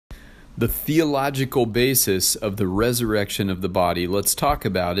The theological basis of the resurrection of the body. Let's talk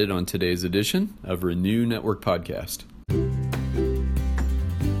about it on today's edition of Renew Network Podcast.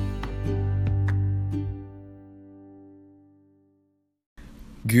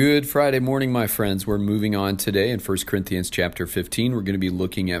 Good Friday morning, my friends. We're moving on today in 1 Corinthians chapter 15. We're going to be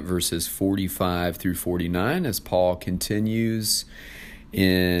looking at verses 45 through 49 as Paul continues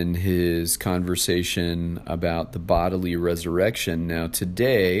in his conversation about the bodily resurrection. Now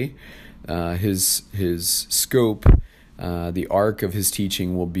today, his scope, the arc of his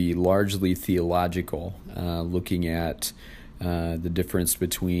teaching will be largely theological, looking at the difference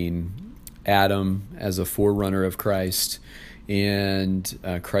between Adam as a forerunner of Christ and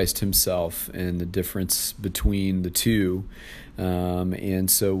Christ himself, and the difference between the two.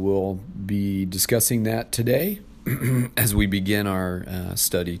 And so we'll be discussing that today as we begin our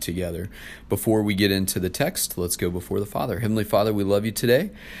study together. Before we get into the text, let's go before the Father. Heavenly Father, we love you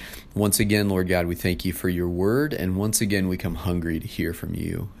today. Once again, Lord God, we thank you for your word, and once again we come hungry to hear from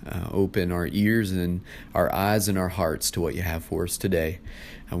you. Open our ears and our eyes and our hearts to what you have for us today.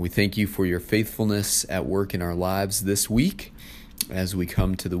 And we thank you for your faithfulness at work in our lives this week. As we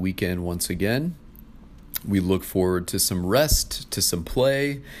come to the weekend once again, we look forward to some rest, to some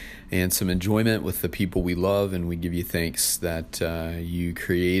play, and some enjoyment with the people we love, and we give you thanks that you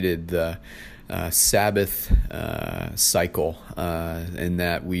created the Sabbath cycle, and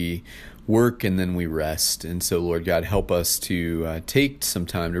that we work and then we rest. And so, Lord God, help us to take some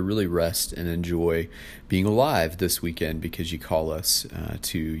time to really rest and enjoy being alive this weekend, because you call us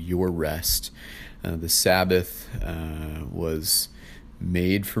to your rest. The Sabbath was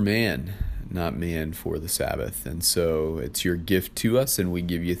made for man, not man for the Sabbath. And so it's your gift to us, and we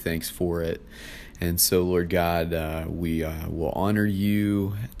give you thanks for it. And so, Lord God, we will honor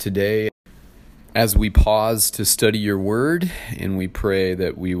you today as we pause to study your word, and we pray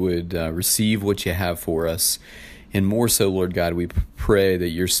that we would receive what you have for us. And more so, Lord God, we pray that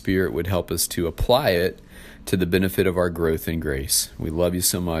your Spirit would help us to apply it to the benefit of our growth in grace. We love you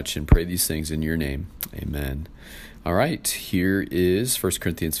so much and pray these things in your name. Amen. All right, here is 1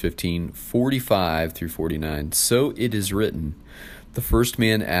 Corinthians 15, 45 through 49. So it is written, the first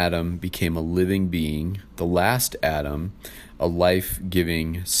man, Adam, became a living being, the last Adam, a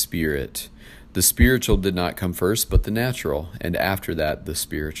life-giving spirit. The spiritual did not come first, but the natural, and after that the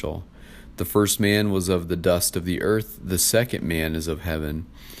spiritual. The first man was of the dust of the earth, the second man is of heaven.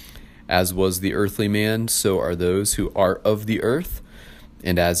 As was the earthly man, so are those who are of the earth,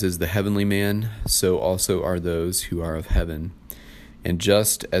 and as is the heavenly man, so also are those who are of heaven. And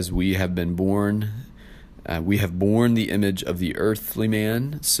just as we have borne the image of the earthly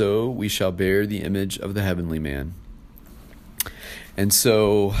man, so we shall bear the image of the heavenly man. And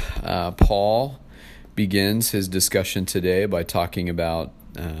so Paul begins his discussion today by talking about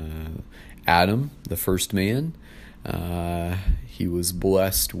Adam, the first man. He was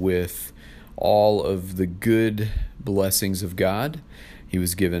blessed with all of the good blessings of God. He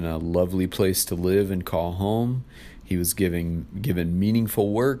was given a lovely place to live and call home. He was given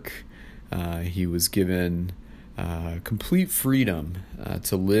meaningful work. He was given complete freedom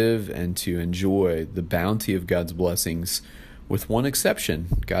to live and to enjoy the bounty of God's blessings, with one exception.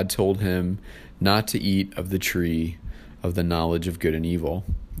 God told him not to eat of the tree of the knowledge of good and evil.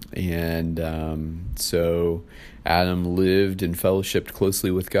 And so Adam lived and fellowshiped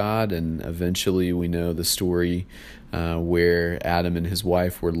closely with God, and eventually we know the story where Adam and his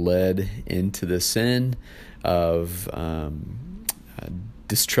wife were led into the sin of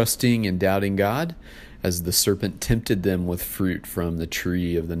distrusting and doubting God, as the serpent tempted them with fruit from the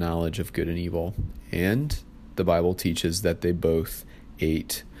tree of the knowledge of good and evil. And the Bible teaches that they both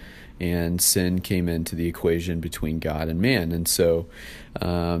ate, and sin came into the equation between God and man. And so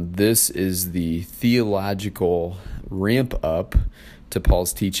this is the theological ramp up to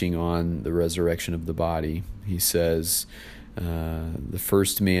Paul's teaching on the resurrection of the body. He says the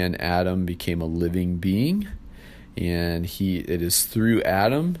first man, Adam, became a living being, and it is through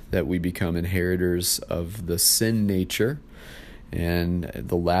Adam that we become inheritors of the sin nature. And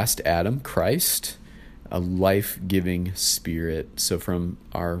the last Adam, Christ, a life-giving spirit. So from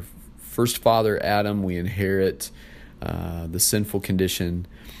our first father, Adam, we inherit the sinful condition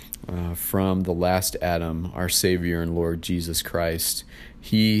from the last Adam, our Savior and Lord Jesus Christ.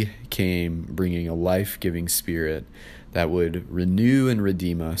 He came bringing a life-giving spirit that would renew and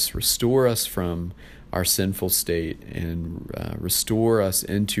redeem us, restore us from our sinful state, and restore us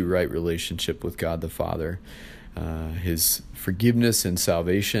into right relationship with God the Father. His forgiveness and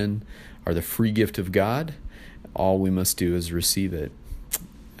salvation are the free gift of God. All we must do is receive it.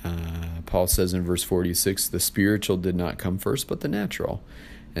 Paul says in verse 46, the spiritual did not come first, but the natural,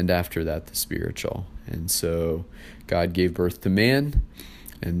 and after that the spiritual. And so God gave birth to man,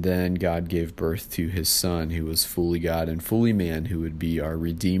 and then God gave birth to his Son, who was fully God and fully man, who would be our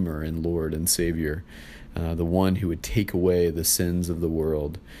Redeemer and Lord and Savior, the one who would take away the sins of the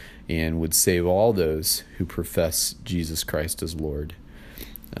world and would save all those who profess Jesus Christ as Lord.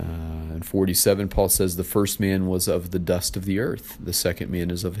 In 47, Paul says the first man was of the dust of the earth. The second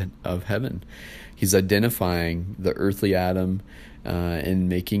man is of heaven. He's identifying the earthly Adam and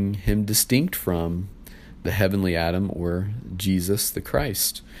making him distinct from the heavenly Adam, or Jesus the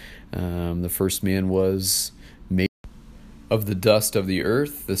Christ. The first man was made of the dust of the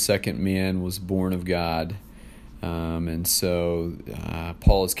earth. The second man was born of God. And so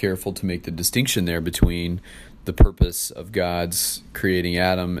Paul is careful to make the distinction there between the purpose of God's creating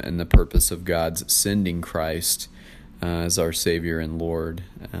Adam and the purpose of God's sending Christ as our Savior and Lord.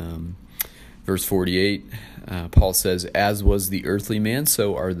 Verse 48, Paul says, as was the earthly man,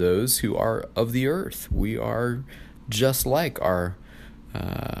 so are those who are of the earth. We are just like our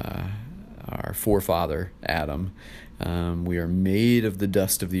forefather, Adam. We are made of the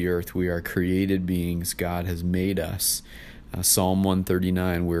dust of the earth. We are created beings. God has made us. Psalm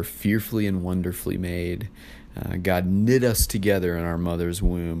 139, we're fearfully and wonderfully made. God knit us together in our mother's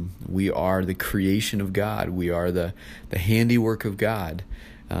womb. We are the creation of God. We are the handiwork of God,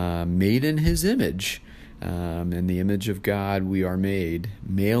 made in his image. In the image of God we are made.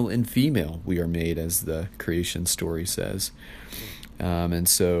 Male and female we are made, as the creation story says. And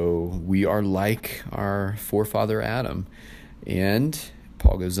so we are like our forefather Adam. And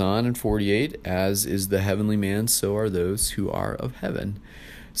Paul goes on in 48, as is the heavenly man, so are those who are of heaven.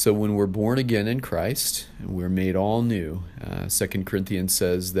 So when we're born again in Christ, we're made all new. 2 Corinthians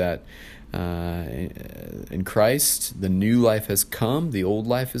says that in Christ, the new life has come, the old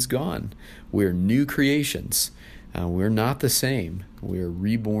life is gone. We're new creations. We're not the same. We're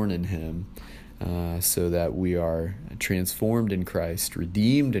reborn in him, so that we are transformed in Christ,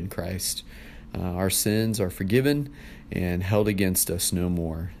 redeemed in Christ. Our sins are forgiven and held against us no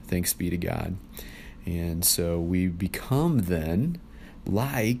more. Thanks be to God. And so we become then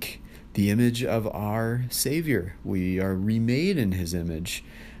like the image of our Savior. We are remade in his image,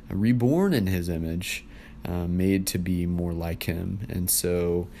 reborn in his image, made to be more like him. And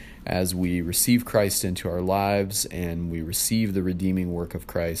so as we receive Christ into our lives and we receive the redeeming work of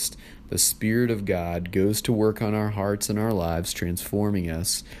Christ, the Spirit of God goes to work on our hearts and our lives, transforming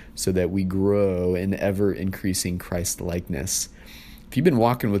us so that we grow in ever-increasing Christ-likeness. If you've been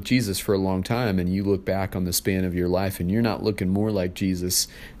walking with Jesus for a long time and you look back on the span of your life and you're not looking more like Jesus,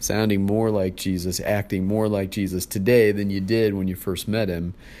 sounding more like Jesus, acting more like Jesus today than you did when you first met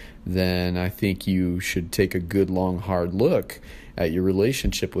him, then I think you should take a good, long, hard look at your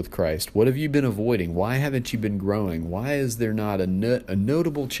relationship with Christ. What have you been avoiding? Why haven't you been growing? Why is there not a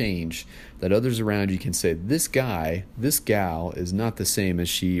notable change that others around you can say, this guy, this gal is not the same as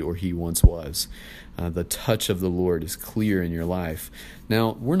she or he once was? The touch of the Lord is clear in your life.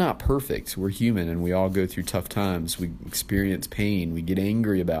 Now, we're not perfect. We're human, and we all go through tough times. We experience pain. We get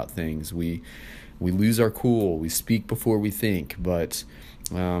angry about things. We lose our cool. We speak before we think. But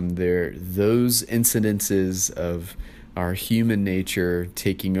those incidences of our human nature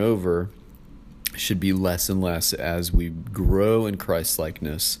taking over should be less and less as we grow in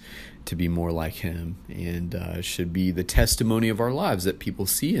Christ-likeness to be more like him, and should be the testimony of our lives that people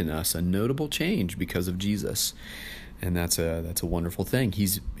see in us a notable change because of Jesus. And that's a wonderful thing.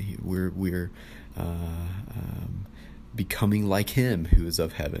 We're becoming like him who is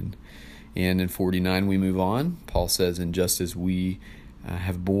of heaven. And in 49 we move on. Paul says, and just as we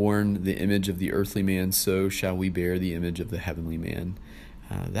have borne the image of the earthly man, so shall we bear the image of the heavenly man.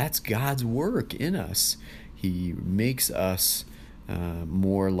 That's God's work in us. He makes us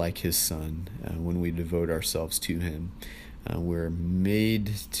more like his Son when we devote ourselves to him. We're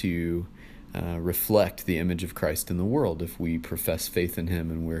made to reflect the image of Christ in the world if we profess faith in him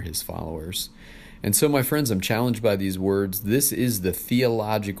and we're his followers. And so, my friends, I'm challenged by these words. This is the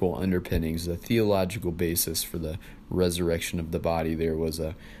theological underpinnings, the theological basis for the resurrection of the body. There was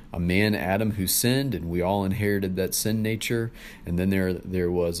a man, Adam, who sinned, and we all inherited that sin nature. And then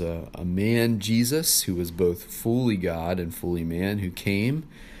there was a man, Jesus, who was both fully God and fully man, who came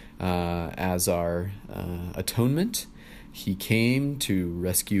as our atonement. He came to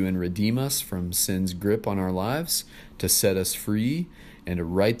rescue and redeem us from sin's grip on our lives, to set us free, and to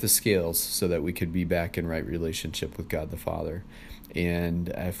right the scales so that we could be back in right relationship with God the Father. And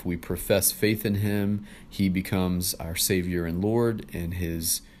if we profess faith in him, he becomes our Savior and Lord, and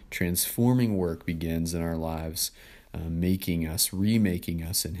his transforming work begins in our lives, remaking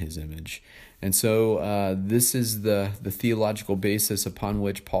us in his image. And so this is the theological basis upon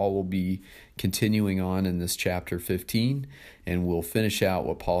which Paul will be continuing on in this chapter 15, and we'll finish out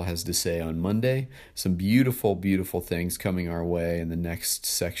what Paul has to say on Monday. Some beautiful, beautiful things coming our way in the next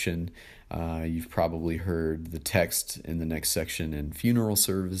section. You've probably heard the text in the next section in funeral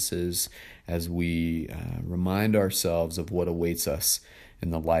services as we remind ourselves of what awaits us in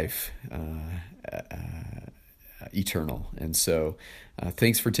the life eternal. And so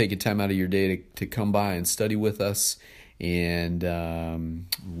thanks for taking time out of your day to come by and study with us. And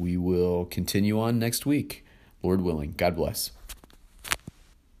we will continue on next week, Lord willing. God bless.